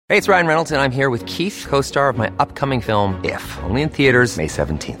Hey, it's Ryan Reynolds, and I'm here with Keith, co-star of my upcoming film, If, only in theaters May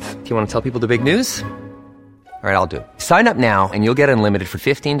 17th. Do you want to tell people the big news? All right, I'll do it. Sign up now and you'll get unlimited for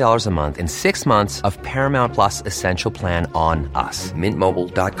 $15 a month and 6 months of Paramount Plus Essential Plan on us.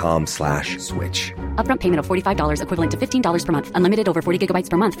 MintMobile.com/switch. Upfront payment of $45 equivalent to $15 per month. Unlimited over 40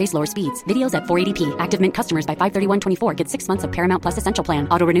 gigabytes per month. Face lower speeds. Videos at 480p. Active Mint customers by 531.24 get 6 months of Paramount Plus Essential Plan.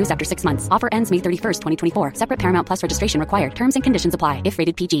 Auto renews after 6 months. Offer ends May 31st, 2024. Separate Paramount Plus registration required. Terms and conditions apply if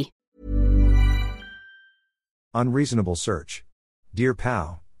rated PG. Unreasonable search. Dear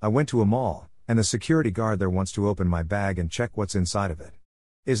PAO, I went to a mall, and the security guard there wants to open my bag and check what's inside of it.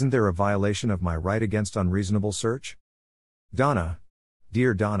 Isn't there a violation of my right against unreasonable search? Donna.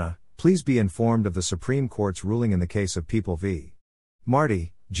 Dear Donna, please be informed of the Supreme Court's ruling in the case of People v.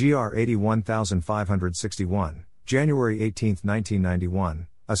 Marty, GR 81561, January 18, 1991,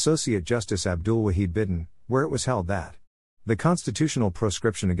 Associate Justice Abdul Wahid Bidden, where it was held that the constitutional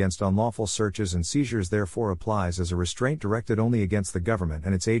proscription against unlawful searches and seizures therefore applies as a restraint directed only against the government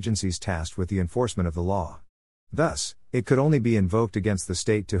and its agencies tasked with the enforcement of the law. Thus, it could only be invoked against the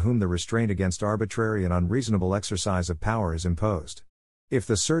state to whom the restraint against arbitrary and unreasonable exercise of power is imposed. If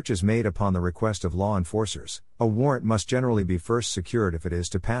the search is made upon the request of law enforcers, a warrant must generally be first secured if it is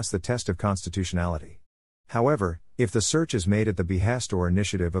to pass the test of constitutionality. However, if the search is made at the behest or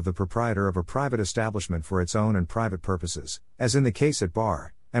initiative of the proprietor of a private establishment for its own and private purposes, as in the case at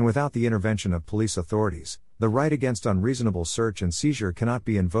bar, and without the intervention of police authorities, the right against unreasonable search and seizure cannot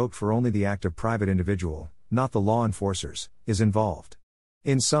be invoked for only the act of private individual, not the law enforcers, is involved.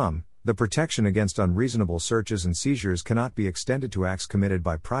 In sum, the protection against unreasonable searches and seizures cannot be extended to acts committed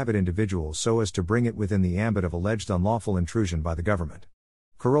by private individuals so as to bring it within the ambit of alleged unlawful intrusion by the government.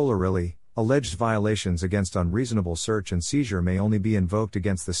 Corollary, alleged violations against unreasonable search and seizure may only be invoked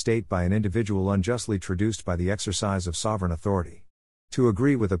against the state by an individual unjustly traduced by the exercise of sovereign authority. To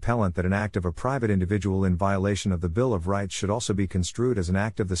agree with appellant that an act of a private individual in violation of the Bill of Rights should also be construed as an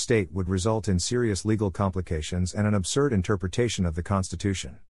act of the state would result in serious legal complications and an absurd interpretation of the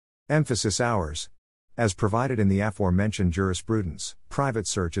Constitution. Emphasis ours. As provided in the aforementioned jurisprudence, private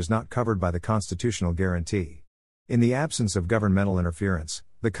search is not covered by the constitutional guarantee. In the absence of governmental interference,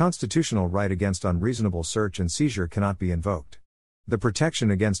 the constitutional right against unreasonable search and seizure cannot be invoked. The protection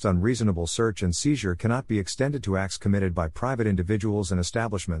against unreasonable search and seizure cannot be extended to acts committed by private individuals and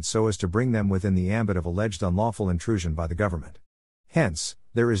establishments so as to bring them within the ambit of alleged unlawful intrusion by the government. Hence,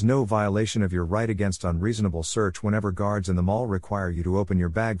 there is no violation of your right against unreasonable search whenever guards in the mall require you to open your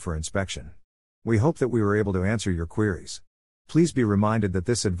bag for inspection. We hope that we were able to answer your queries. Please be reminded that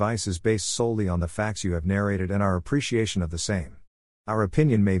this advice is based solely on the facts you have narrated and our appreciation of the same. Our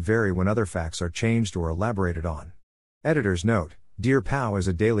opinion may vary when other facts are changed or elaborated on. Editor's note: Dear PAO is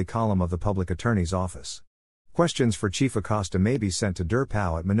a daily column of the Public Attorney's Office. Questions for Chief Acosta may be sent to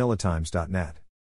dirpao@manilatimes.net.